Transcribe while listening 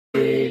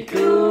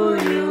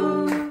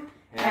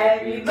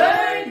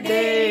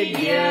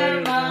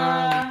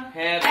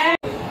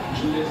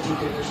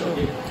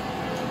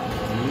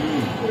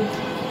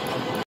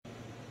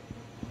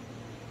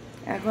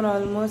এখন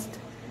অলমোস্ট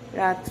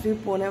রাত্রি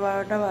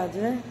 11:15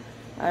 বাজে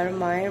আর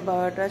মায়ের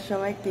 12টার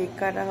সময় কেক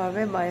কাটা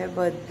হবে, মায়ের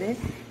বার্থডে।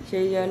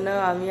 সেই জন্য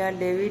আমি আর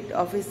ডেভিড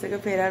অফিস থেকে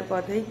ফেরার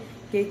পথেই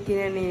কেক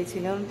কিনে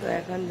নিয়েছিলাম। তো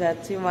এখন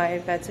যাচ্ছি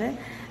মায়ের কাছে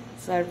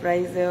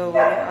সারপ্রাইজ দেবো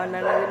বলে।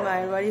 অন্যান্য দিন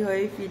মায়ের বাড়ি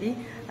হয়েই ফিরি,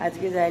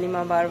 আজকে যাইনি।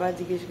 মা বারবার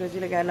জিজ্ঞেস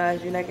করছিল কেন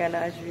আসবি না কেন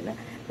আসবি না,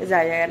 তো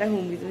জায়গাটা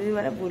হুমড়ি তুমড়ি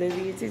মানে ভুলে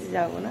দিয়েছি যে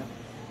যাবো না।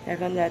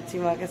 এখন যাচ্ছি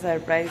মাকে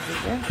সারপ্রাইজ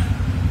দিতে।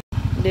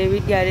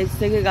 ডেভিড গ্যারেজ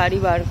থেকে গাড়ি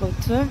বার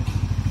করছে,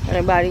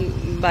 মানে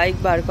বাইক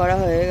বার করা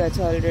হয়ে গেছে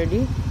অলরেডি।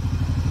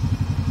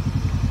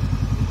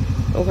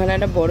 ওখানে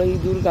একটা বড়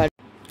ইঁদুর গাড়ি।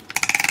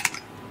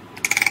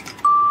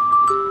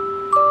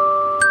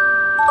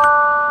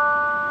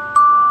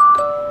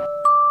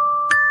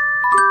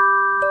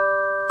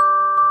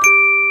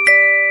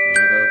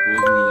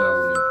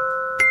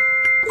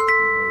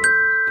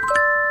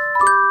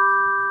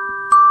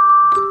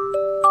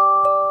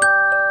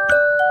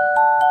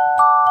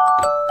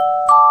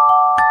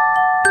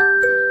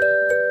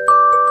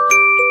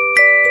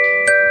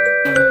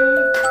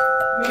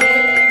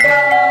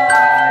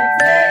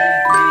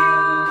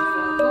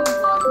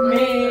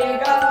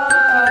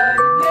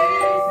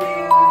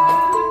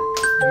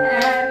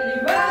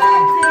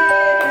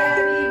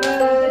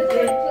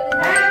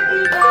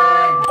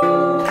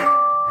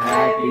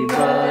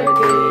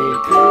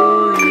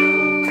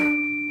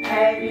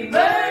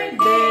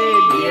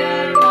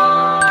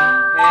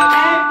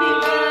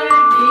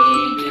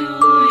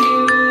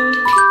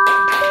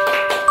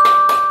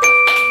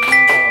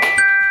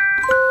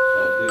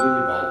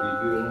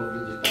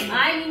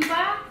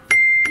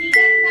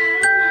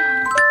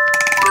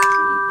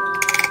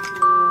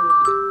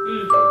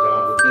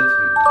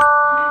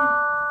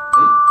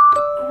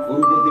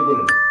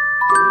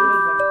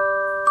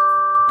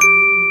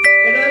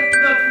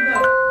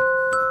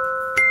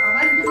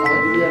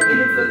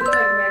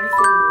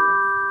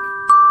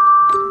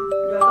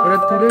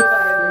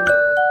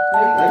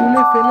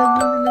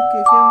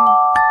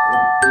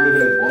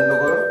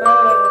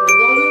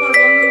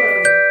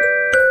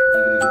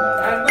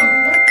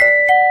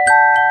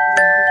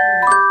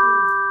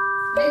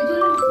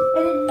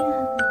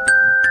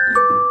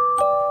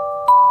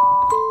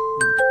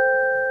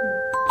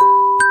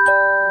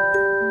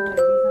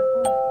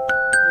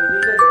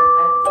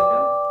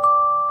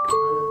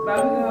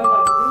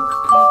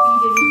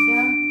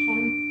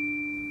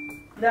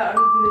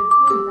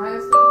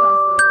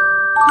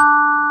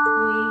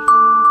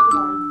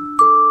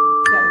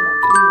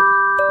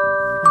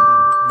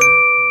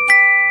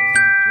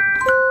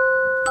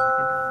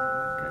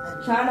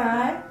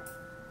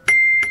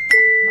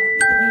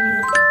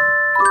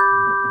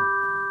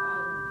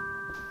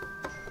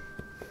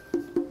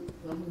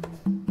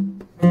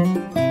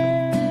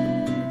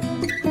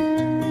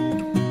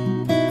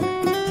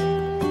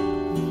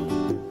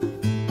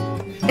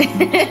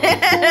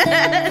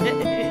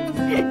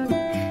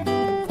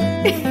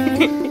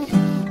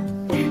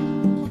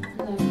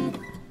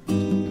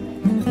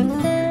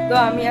 তো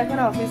আমি এখন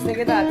অফিস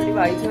থেকে তাড়াতাড়ি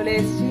বাড়ি চলে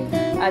এসেছি।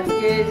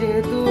 আজকে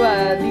যেহেতু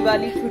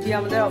দিওয়ালির ছুটি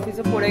আমাদের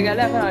অফিসে পড়ে গেল,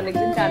 এখন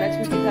অনেকদিন টানা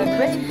ছুটি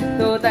থাকবে,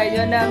 তো তাই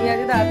জন্য আমি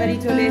আজকে তাড়াতাড়ি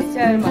চলে এসেছি।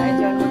 আর মায়ের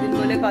জন্মদিন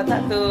বলে কথা,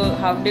 তো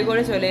হাফ ডে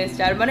করে চলে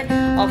এসেছি। আর মানে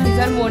অফিস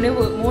আর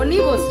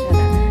মনই বসছে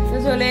না, তো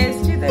চলে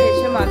এসেছি। তো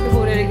এসে মাকে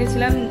বলে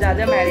রেখেছিলাম যা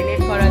যা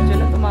ম্যারিনেট করার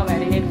জন্য, তো মা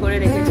ম্যারিনেট করে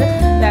রেখেছে।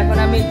 তো এখন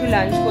আমি একটু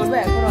লাঞ্চ করবো,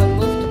 এখন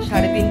অলমোস্ট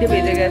 3:30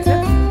 বেজে গেছে।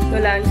 তো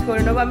লাঞ্চ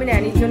করে নেবো। আমি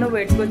ন্যানির জন্য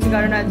ওয়েট করছি,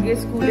 কারণ আজকে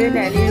স্কুলে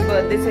ন্যানির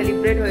বার্থডে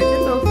সেলিব্রেট হয়েছে,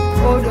 তো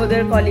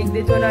ওদের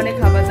কলিগদের জন্য অনেক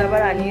খাবার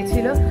দাবার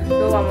আনিয়েছিল।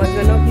 তো আমার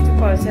জন্য কিছু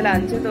পার্সেল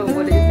আনছে, তো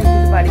বলে যে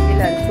তুই বাড়িতে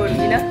লাঞ্চ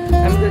করবি না,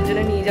 আমি তোর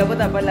জন্য নিয়ে যাবো,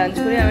 তারপর লাঞ্চ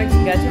করে। আমি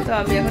ঠিক আছে। তো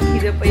আমি এখন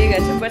খিদে পেয়ে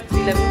গেছে, বাট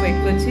স্টিল আমি ওয়েট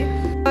করছি।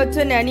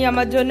 হচ্ছে ন্যানি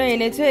আমার জন্য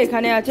এনেছে,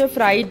 এখানে আছে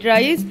fried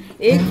rice,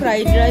 egg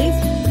fried rice,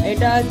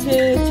 এটা আছে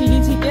চিলি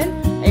চিকেন,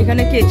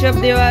 এখানে কেচাপ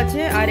দেওয়া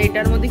আছে, আর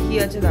এটার মধ্যে কি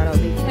আছে দাঁড়াও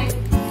দেখি।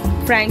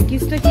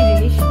 ফ্র্যাঙ্কিসটা কি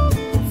জিনিস?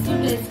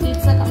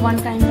 It's one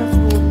kind of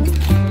food.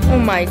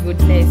 Oh my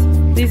goodness,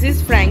 this is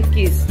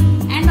Frankie's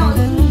And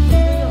also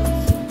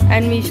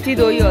and Mishti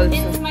doi also.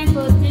 it's my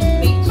birthday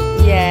treat.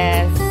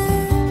 Yes.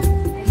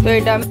 তো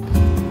এটা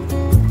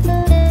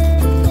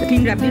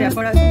ক্লিন র্যাপ দিয়ে র্যাপ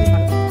করা আছে,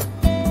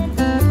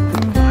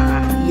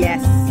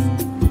 ইয়েস।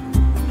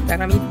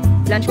 এখন আমি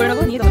লাঞ্চ করে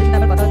নেবো, নিয়ে তোমাদের সাথে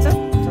আবার কথা হচ্ছে।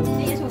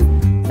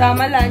 তো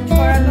আমার লাঞ্চ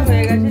করা তো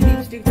হয়ে গেছে,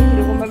 লিপস্টিকটা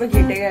কিরকম ভাবে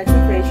ঘেটে গেছে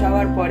ফ্রেশ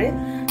হওয়ার পরে।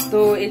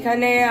 তো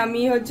এখানে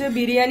আমি হচ্ছে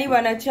বিরিয়ানি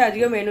বানাচ্ছি,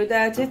 আজকে মেনুতে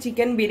আছে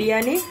চিকেন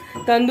বিরিয়ানি,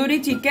 তন্দুরি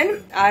চিকেন,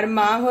 আর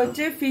মা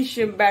হচ্ছে ফিশ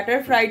ব্যাটার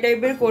ফ্রাই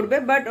টাইপের করবে,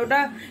 বাট ওটা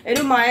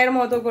একটু মায়ের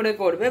মতো করে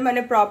করবে, মানে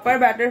প্রপার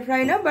ব্যাটার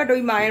ফ্রাই না, বাট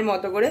ওই মায়ের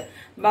মতো করে।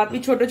 বাপি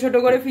ছোট ছোট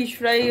করে ফিশ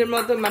ফ্রাই এর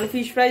মতো, মানে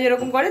ফিশ ফ্রাই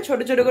যেরকম করে ছোট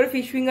ছোট করে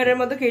ফিশ ফিঙ্গারের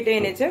মতো কেটে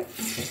এনেছে।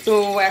 তো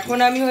এখন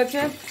আমি হচ্ছে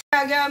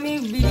আগে আমি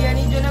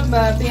বিরিয়ানির জন্য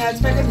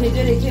পেঁয়াজটাকে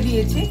ভেজে রেখে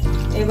দিয়েছি।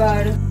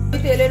 এবার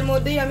তেলের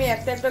মধ্যেই আমি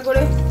একটা একটা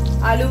করে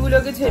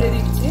আলুগুলোকে ছেড়ে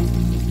দিচ্ছি।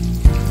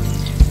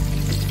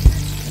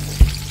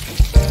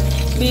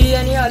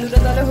 বিরিয়ানি আলুটা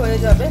তাহলে হয়ে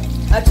যাবে।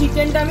 আর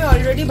চিকেনটা আমি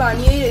অলরেডি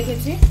বানিয়েই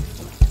রেখেছি,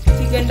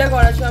 চিকেনটা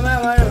করার সময়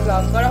আমার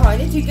ব্রাউন করা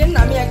হয়নি। চিকেন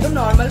আমি একদম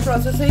নর্মাল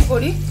প্রসেসেই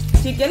করি,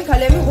 চিকেন,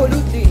 খালি আমি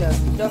হলুদ দিই না,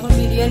 যখন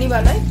বিরিয়ানি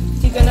বানাই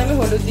চিকেন আমি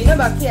হলুদ দিই না,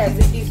 বাকি অ্যাজ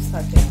ইট ইজ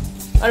থাকে।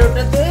 আর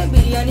ওটাতে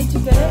বিরিয়ানি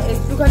চিকেনে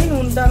একটুখানি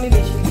নুনটা আমি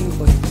বেশি ইউজ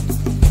করি।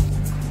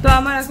 তো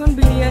আমার এখন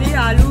বিরিয়ানির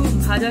আলু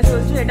ভাজা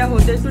চলছে, এটা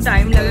হতে একটু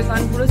টাইম লাগে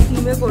কারণ পুরো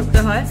স্টিমে করতে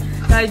হয়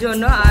তাই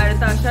জন্য। আর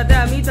তার সাথে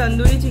আমি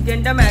তন্দুরি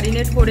চিকেনটা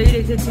ম্যারিনেট করেই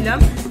রেখেছিলাম।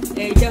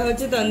 এইটা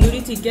হচ্ছে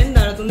তন্দুরি চিকেন,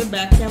 দাঁড়া তুমি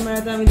ব্যাক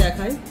ক্যামেরাতে আমি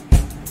দেখাই।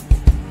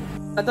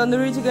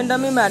 তন্দুরি চিকেনটা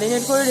আমি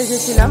ম্যারিনেট করে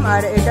রেখেছিলাম,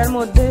 আর এটার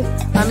মধ্যে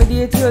আমি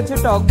দিয়েছি হচ্ছে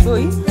টক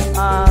দই,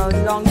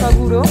 লঙ্কা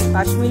গুঁড়ো,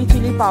 কাশ্মীরি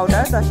চিলি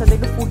পাউডার, তার সাথে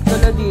একটু ফুড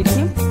কালার দিয়েছি,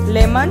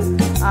 লেমন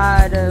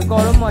আর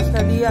গরম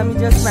মশলা দিয়ে আমি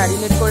জাস্ট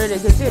ম্যারিনেট করে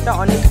রেখেছি। এটা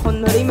অনেকক্ষণ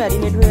ধরেই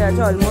ম্যারিনেট হয়ে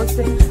আছে, অলমোস্ট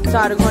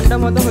 4 ঘন্টা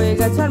মতো হয়ে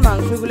গেছে। আর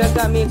মাংসগুলোকে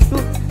আমি একটু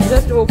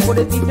জাস্ট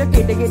ওপরের দিকটা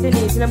কেটে কেটে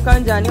নিয়েছিলাম,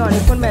 কারণ জানি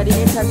অনেকক্ষণ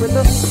ম্যারিনেট থাকবে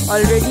তো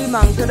অলরেডি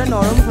মাংসটা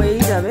নরম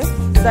হয়েই যাবে,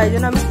 তাই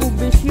জন্য আমি খুব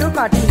বেশিও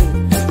কাটিনি,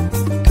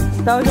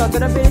 তাও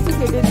যতটা পেরেছি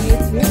কেটে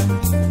দিয়েছি।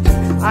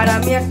 আর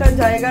আমি একটা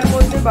জায়গার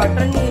মধ্যে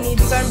বাটার নিয়ে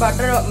নিয়েছি, কারণ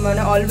বাটার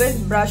মানে অলওয়েজ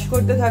ব্রাশ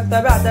করতে থাকতে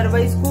হবে,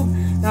 আদারওয়াইজ খুব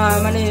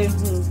মানে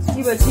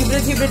কি বল ছিবড়ে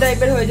ছিবড়ে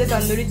টাইপের হয়ে যায়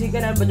তন্দুরি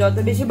চিকেন। আর যত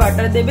বেশি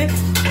বাটার দেবে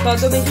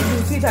তত বেশি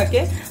জুসি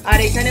থাকে। আর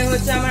এখানে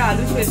হচ্ছে আমার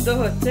আলু সেদ্ধ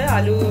হচ্ছে,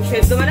 আলু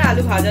সেদ্ধ মানে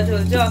আলু ভাজা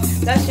চলছে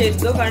তার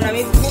সেদ্ধ, কারণ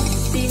আমি খুব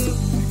স্টিম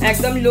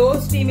একদম লো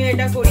স্টিমে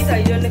এটা করি,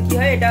 তাই জন্য কি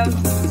হয় এটা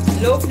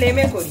লো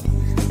ফ্লেমে করি,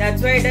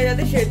 দ্যাটস ওয়াই এটা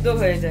যাতে সেদ্ধ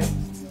হয়ে যায়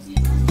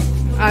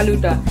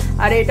আলুটা।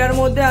 আর এটার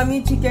মধ্যে আমি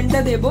চিকেনটা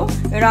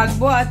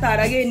রাখবো, আর তার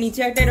আগে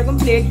নিচে একটা এরকম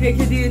প্লেট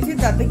রেখে দিয়েছি,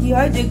 তাতে কি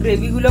হয় যে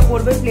গ্রেভিগুলো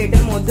পড়বে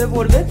প্লেটের মধ্যে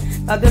পড়বে,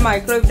 তাতে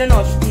মাইক্রোওয়েভটা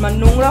মানে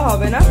নোংরা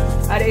হবে না।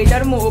 আর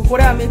এটার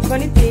ওপরে আমি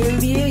একটুখানি তেল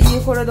দিয়ে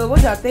করে দেবো,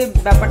 যাতে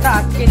ব্যাপারটা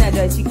আটকে না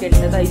যায়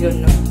চিকেনটা, তাই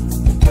জন্য।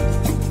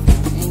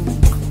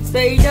 তো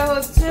এইটা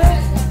হচ্ছে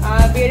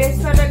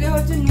বেরেস্তাটাকে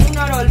হচ্ছে নুন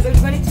আর অল্প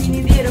একটুখানি চিনি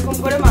দিয়ে এরকম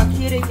করে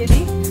মাখিয়ে রেখে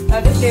দিই,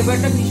 তাতে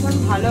ফ্লেভারটা ভীষণ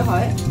ভালো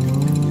হয়।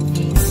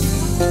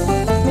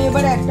 আমি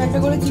এবার একটা একটা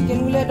করে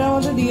চিকেনগুলো এটার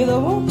মধ্যে দিয়ে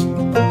দেবো।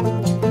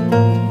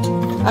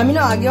 আমি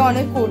না আগে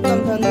অনেক করতাম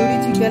tandoori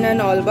chicken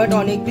and all, but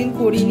অনেকদিন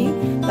করিনি।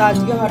 তো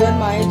আজকে হঠাৎ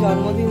মায়ের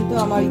জন্মদিন, তো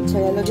আমার ইচ্ছা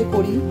গেল যে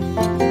করি,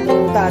 তো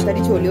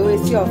তাড়াতাড়ি চলেও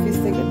এসেছি অফিস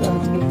থেকে, তো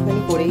আজকে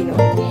একটুখানি করেই নেব।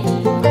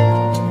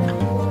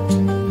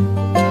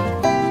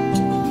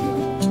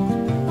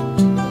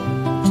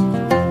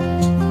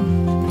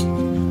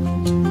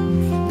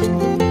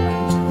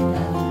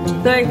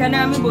 তো এখানে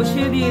আমি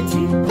বসিয়ে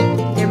দিয়েছি,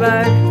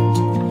 এবার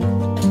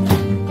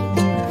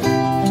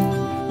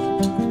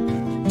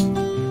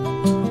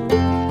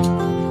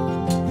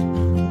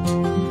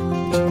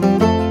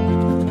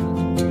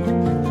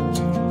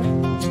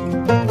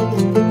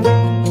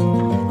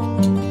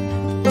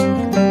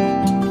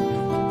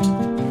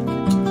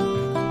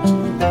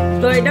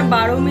এটা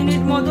 12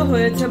 মিনিট মতো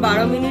হয়েছে।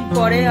 12 মিনিট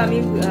পরে আমি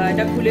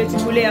এটা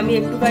খুলে আমি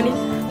একটুখানি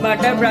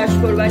বাটার ব্রাশ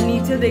করবো। আর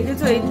নিচে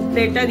দেখেছো এই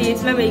প্লেটটা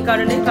দিয়েছিলাম এই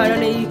কারণে, কারণ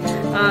এই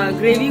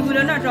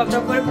গ্রেভিগুলো না টপ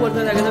টপ করে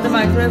পড়তে থাকে, তাতে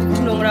মাইক্রোওয়েভ খুব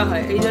নোংরা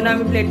হয়, এই জন্য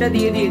আমি প্লেটটা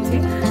দিয়ে দিয়েছি।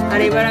 আর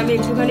এবার আমি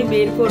একটুখানি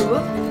বের করবো,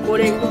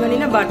 করে একটুখানি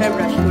না বাটার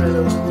ব্রাশ করে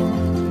দেবো।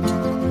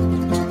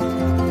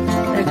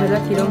 দেখা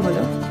যাক কিরম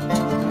হলো।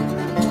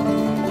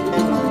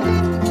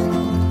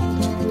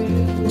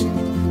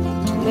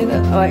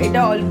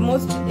 এটা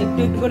অলমোস্ট একটু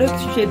একটু করে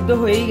সেদ্ধ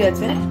হয়েই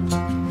গেছে,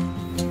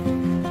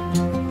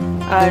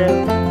 আর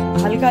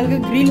হালকা হালকা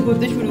গ্রিল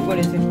হতে শুরু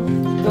করেছে।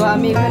 তো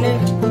আমি এখানে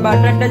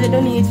বাটারটা যেটা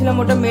নিয়েছিলাম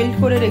ওটা মেল্ট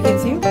করে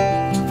রেখেছি,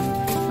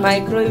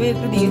 মাইক্রোওয়েভে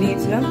একটু দিয়ে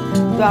দিয়েছিলাম।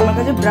 তো আমার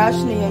কাছে ব্রাশ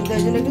নেই, আমি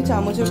তাই জন্য একটু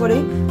চামচে করে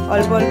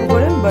অল্প অল্প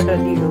করে বাটার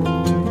দিয়ে দেবো।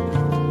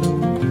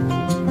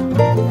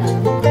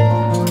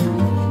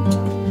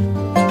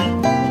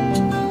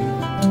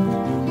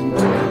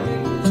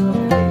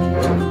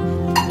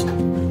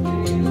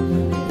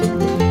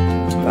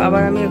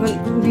 আবার আমি এখন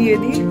দিয়ে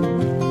দিই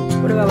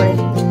ওরে বাবারে।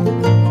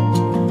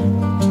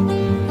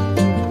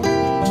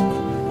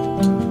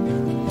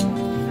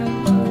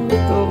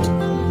 তো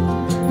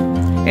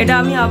এটা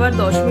আমি আবার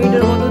 10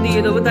 মিনিটের মতো দিয়ে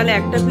দেবো, তাহলে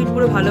একটা পিঠ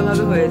পুরো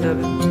ভালোভাবে হয়ে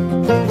যাবে।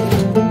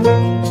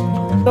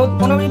 তো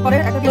 15 মিনিট পরে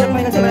একটা পিঠ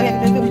হয়ে গেছে, আমি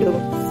একটা উল্টে দেবো।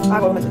 আর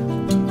গরম আছে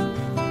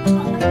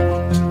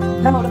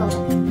না, ওটা দাও।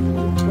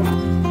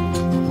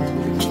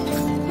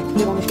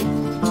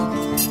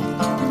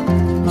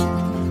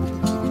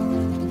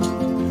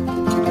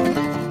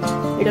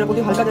 এটার উপর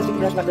হালকা জাস্ট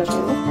ব্রাশ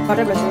করবো,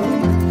 বাটার ব্রাশ করবো।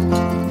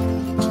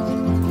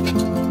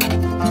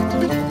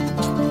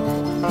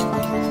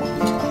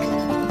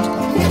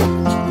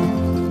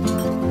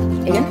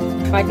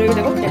 মাইক্রোওয়েভে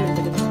দেবো 10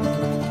 মিনিট।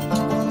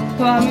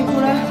 তো আমি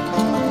পুরো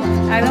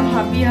একদম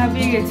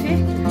হাঁপিয়ে গেছি।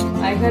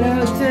 এখানে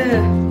হচ্ছে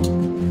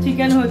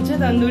চিকেন হচ্ছে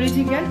তন্দুরি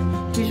চিকেন,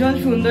 ভীষণ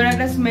সুন্দর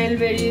একটা স্মেল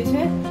বেরিয়েছে।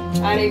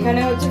 আর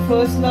এখানে হচ্ছে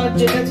ফার্স্ট লট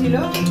যেটা ছিল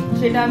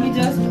সেটা আমি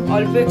জাস্ট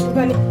অল্প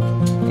একটুখানি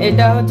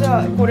এটা হচ্ছে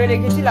করে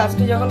রেখেছি,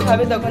 লাস্টে যখন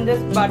খাবে তখন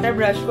জাস্ট বাটার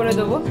ব্রাশ করে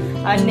দেবো।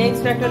 আর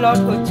নেক্সট একটা লট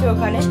হচ্ছে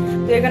ওখানে।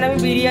 তো এখানে আমি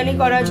বিরিয়ানি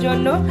করার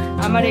জন্য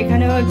আমার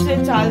এখানে হচ্ছে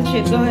চাল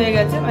সেদ্ধ হয়ে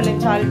গেছে, মানে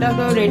চালটা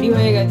তো রেডি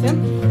হয়ে গেছে।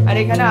 আর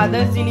এখানে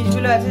আদার্স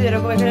জিনিসগুলো আছে,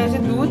 যেরকম এখানে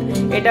হচ্ছে দুধ,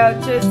 এটা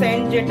হচ্ছে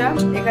সেন্ট, যেটা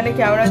এখানে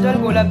কেওড়া জল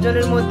গোলাপ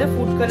জলের মধ্যে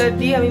ফুড কালার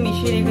দিয়ে আমি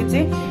মিশিয়ে রেখেছি।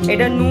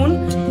 এটা নুন,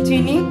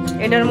 চিনি,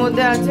 এটার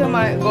মধ্যে আছে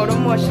গরম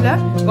মশলা,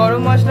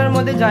 গরম মশলার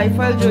মধ্যে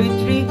জায়ফল,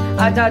 জয়িত্রী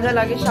আর যা যা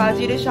লাগে,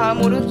 শাহজিরে,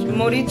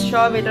 মরিচ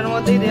সব এটার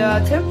মধ্যেই দেওয়া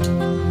আছে।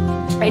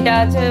 এটা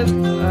আছে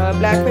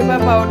ব্ল্যাক পেপার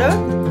পাউডার।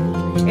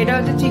 এটা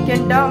হচ্ছে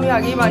চিকেনটা আমি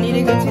আগেই বানিয়ে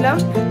রেখেছিলাম,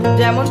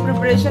 যেমন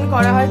প্রিপারেশন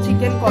করা হয়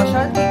চিকেন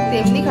কষা ঠিক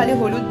তেমনি, খালি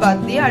হলুদ বাদ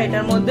দিয়ে। আর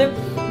এটার মধ্যে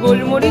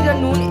গোলমরিচ আর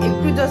নুন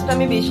একটু জাস্ট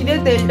আমি বেশি দিই,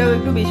 তেলটাও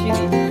একটু বেশি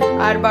দিই।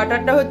 আর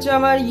বাটারটা হচ্ছে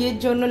আমার ইয়ের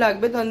জন্য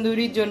লাগবে,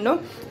 তন্দুরির জন্য।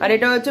 আর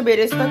এটা হচ্ছে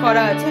বেরেস্তা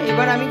করা আছে।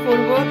 এবার আমি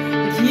করব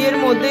ঘিয়ের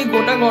মধ্যে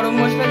গোটা গরম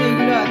মশলা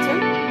যেগুলো আছে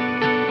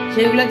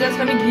সেগুলো জাস্ট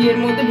আমি ঘিয়ের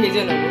মধ্যে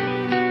ভেজে নেবো।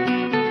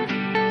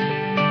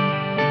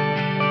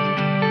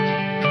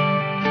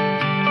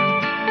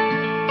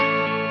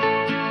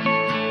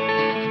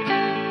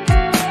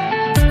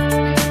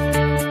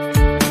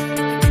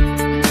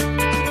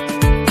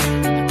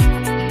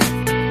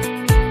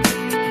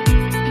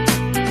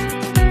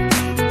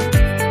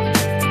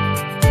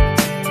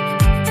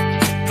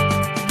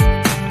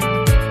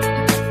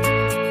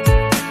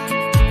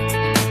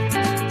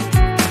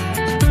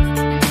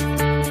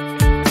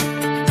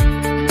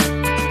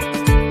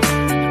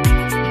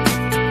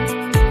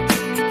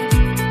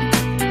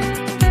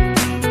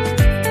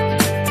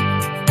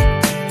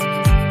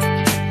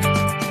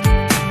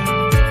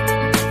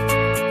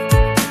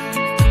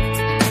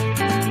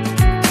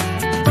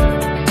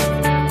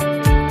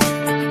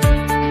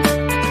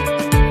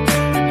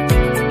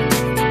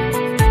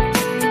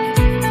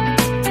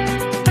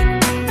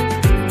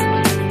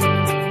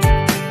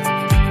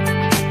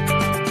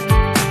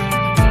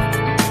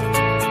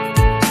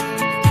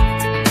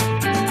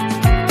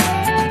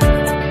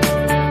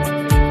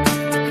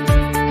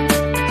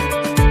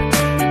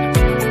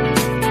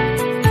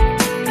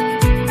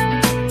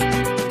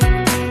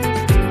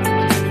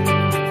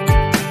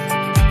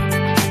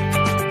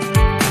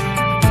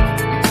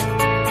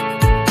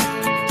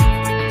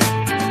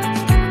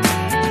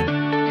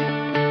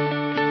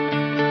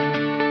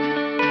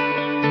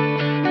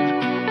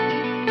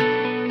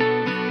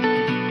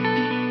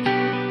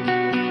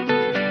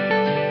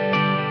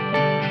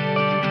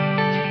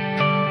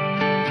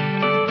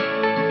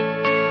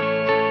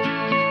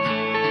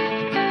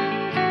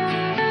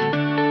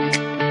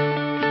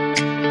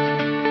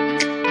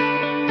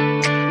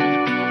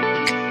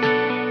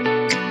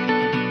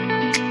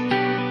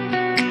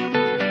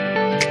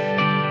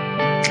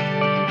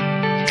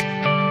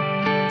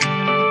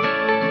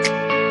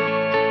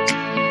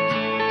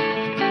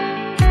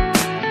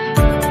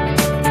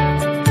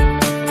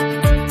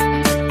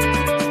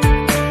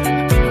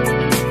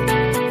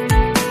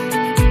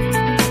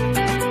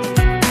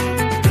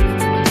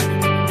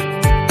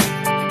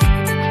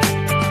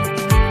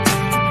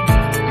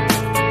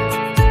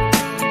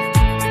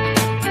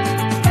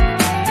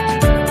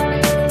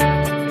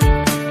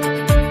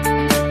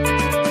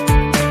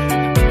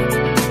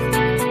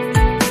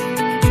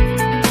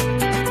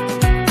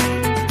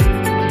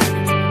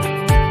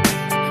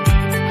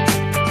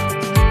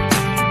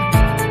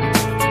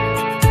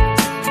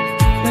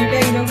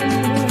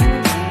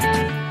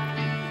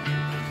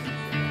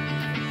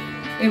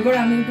 এরপর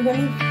আমি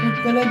একটুখানি ফুড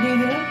কালার দিয়ে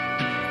দিলাম।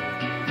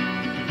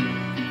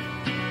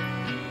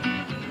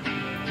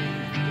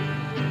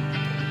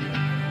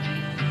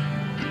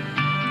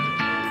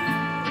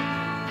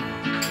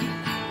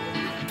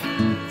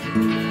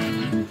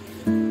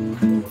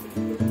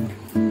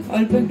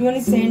 অল্প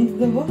একটুখানি সেন্ট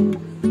দেবো,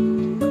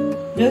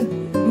 জাস্ট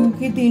 2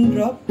 কি 3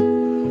 ড্রপ।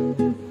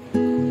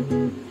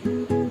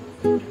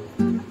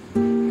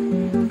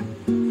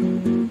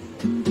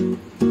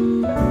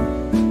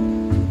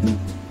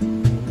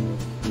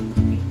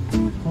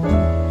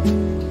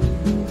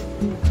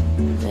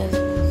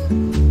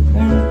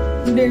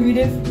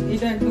 ডেভিডের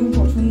এটা একদম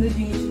পছন্দের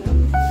জিনিস না,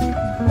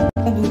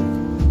 দুধ।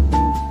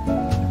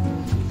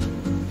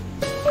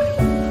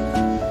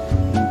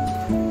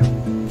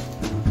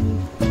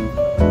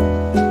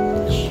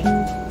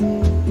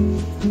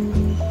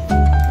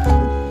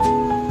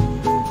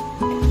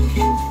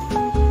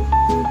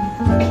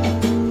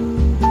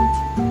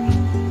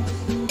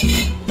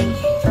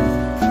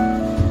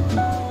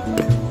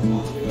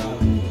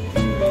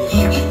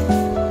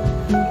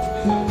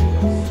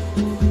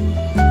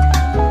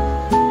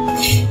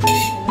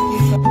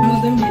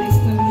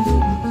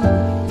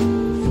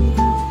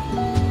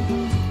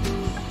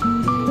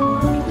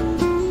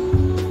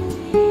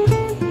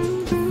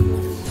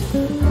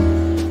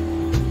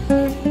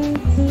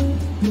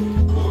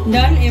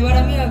 ডান। এবার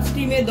আমি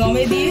স্টিমে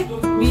দমে দিয়ে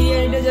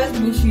বিরিয়ানিটা জাস্ট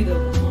বসিয়ে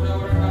দেবো।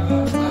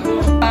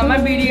 আমার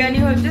বিরিয়ানি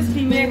হচ্ছে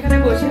স্টিমে এখানে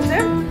বসেছে,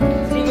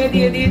 স্টিমে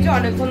দিয়ে দিয়েছে,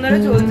 অনেকক্ষণ ধরে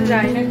চলছে,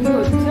 জানি না কি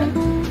হচ্ছে।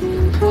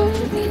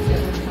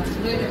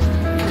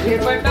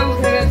 ভেপারটা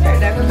উঠে গেছে,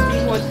 এটা এখন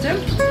স্টিম হচ্ছে।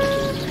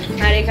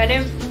 আর এখানে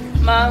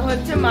মা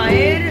হচ্ছে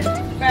মায়ের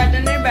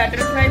প্যাটার্নের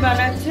ব্যাটার ফ্রাই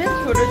বানাচ্ছে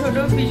ছোট ছোট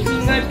ফিশ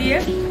ফিঙ্গার দিয়ে।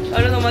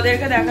 তাহলে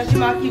তোমাদেরকে দেখাচ্ছি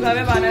মা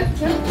কিভাবে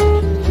বানাচ্ছে।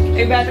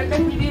 এই ব্যাটারটা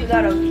কি দিয়ে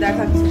দাঁড়াও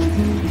দেখাচ্ছি।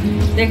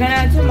 এখানে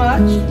আছে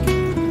মাছ,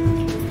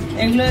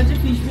 এগুলো হচ্ছে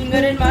ফিশ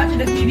ফিঙ্গারের মাছ।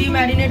 এটা কি দিয়ে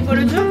ম্যারিনেট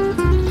করেছো?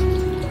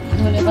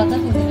 ধনে পাতা,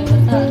 পুদিনা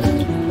পাতা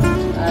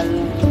আর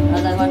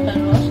আদা বাটার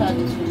রস আর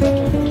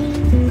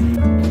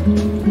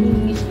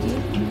মিষ্টি,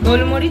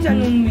 গোলমরিচ আর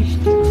নুন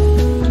মিষ্টি।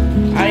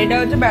 আর এটা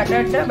হচ্ছে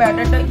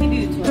ব্যাটারটা কি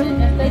দিয়েছো?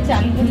 ব্যাটারটাই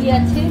চাল গুঁড়ি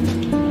আছে,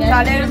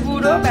 চালের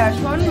গুঁড়ো,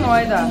 বেসন,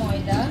 ময়দা,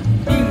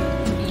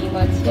 ডিম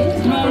আছে,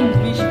 নুন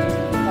মিষ্টি,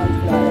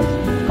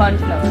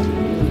 কর্নফ্লাওয়ার।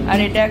 আর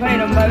এটা এখন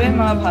এরকম ভাবে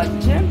মা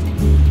ভাজছে,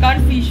 কারণ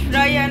ফিশ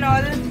ফ্রাই অ্যান্ড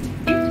অল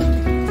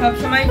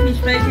সবসময় ফিশ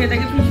ফ্রাই খেয়ে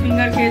থাকি, ফিশ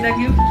ফিঙ্গার খেয়ে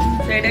থাকি,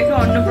 তো এটা একটু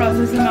অন্য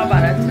প্রসেসে মা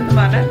বানাচ্ছে। তো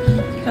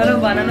চলো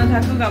বানানো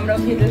থাকুক, আমরাও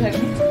খেতে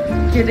থাকি।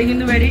 খেতে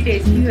কিন্তু ভেরি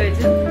টেস্টি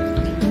হয়েছে।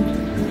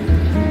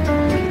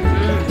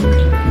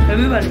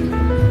 হেভি বানি,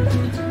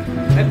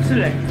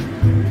 এক্সেলেন্ট।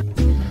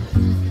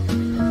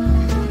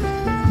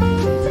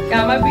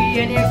 আমার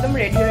বিরিয়ানি একদম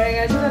রেডি হয়ে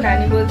গেছে। তো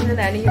নানি বলছে যে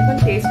নানি এখন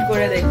টেস্ট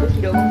করে দেখবো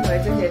কিরকম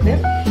হয়েছে খেতে।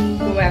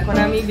 তো এখন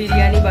আমি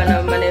বিরিয়ানি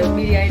বানাবো, মানে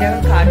বিরিয়ানিটা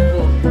এখন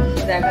কাটবো,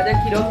 দেখা যাক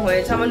কিরকম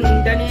হয়েছে। আমার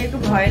নুনটা নিয়ে একটু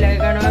ভয় লাগে,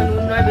 কারণ আমার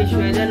নুন নয় বেশি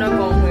হয়ে যায় নয়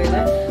কম হয়ে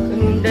যায়, তো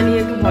নুনটা নিয়ে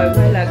একটু ভয়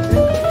লাগছে।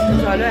 তো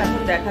চলো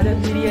এখন দেখা যাক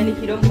বিরিয়ানি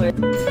কিরকম হয়েছে।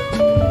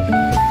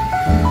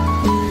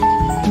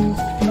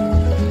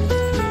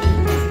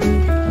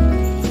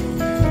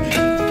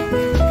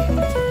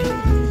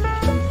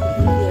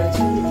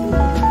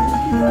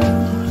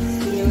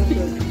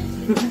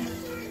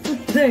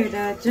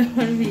 এটা হচ্ছে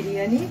আমার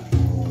বিরিয়ানি।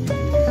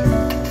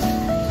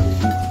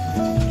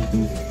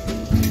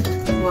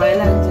 ভয়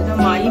লাগছে, এটা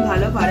মাই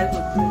ভালো পারে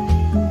করতে।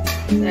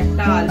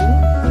 একটা আলু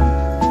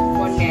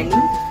for ন্যানি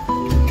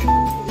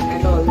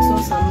and also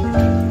some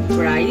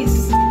rice.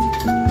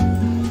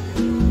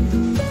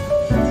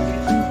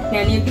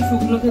 ন্যানি একটু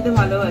শুকনো খেতে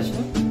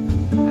ভালোবাসে।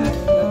 আর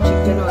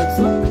চিকেন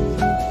অলসো।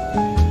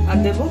 আর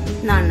দেবো?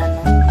 না না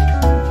না,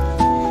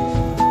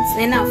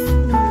 এনাফ।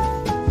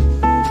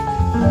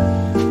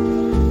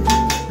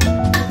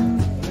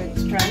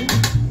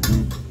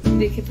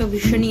 দেখে তো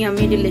ভীষণই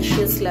আমি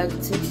ডিলিশিয়াস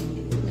লাগছে।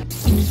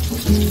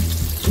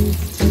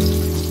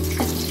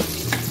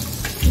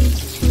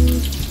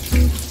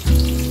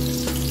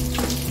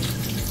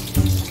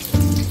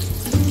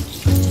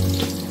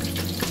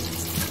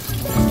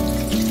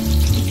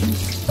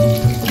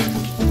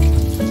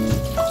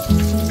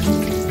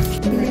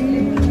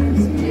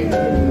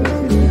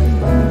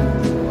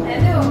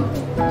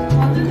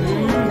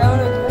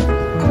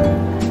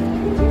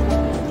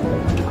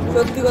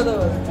 সত্যি কথা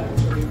বল,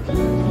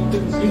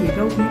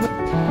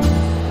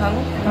 খাবো?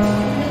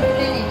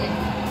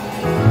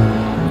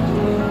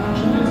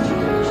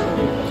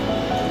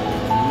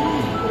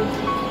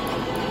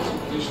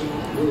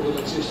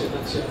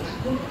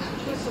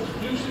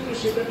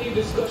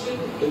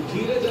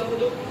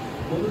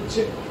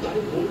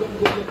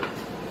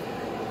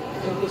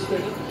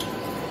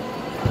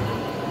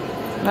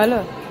 ভালো।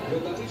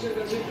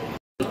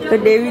 তো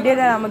ডেভিডের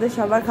আর আমাদের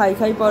সবার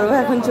খাই পর্ব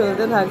এখন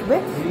চলতে থাকবে।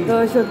 তো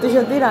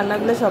সত্যি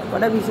রান্নাগুলো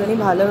সবকটা ভীষণই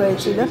ভালো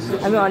হয়েছিল।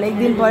 আমি অনেক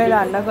দিন পরে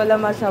রান্না করলাম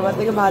আর সবার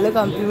থেকে ভালো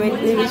কমপ্লিমেন্ট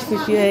দিয়ে বেশ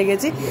খুশি হয়ে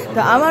গেছি। তো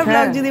আমার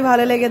ব্লগ যদি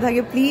ভালো লেগে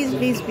থাকে প্লিজ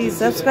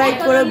সাবস্ক্রাইব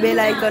করো, বেল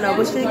আইকন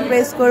অবশ্যই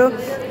প্রেস করো,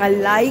 আর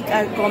লাইক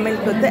আর কমেন্ট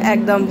করতে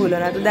একদম ভুলো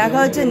না। তো দেখা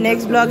হচ্ছে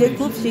নেক্সট ব্লগে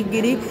খুব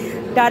শিগগিরই।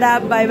 Tata,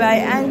 bye bye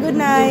and good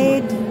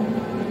night.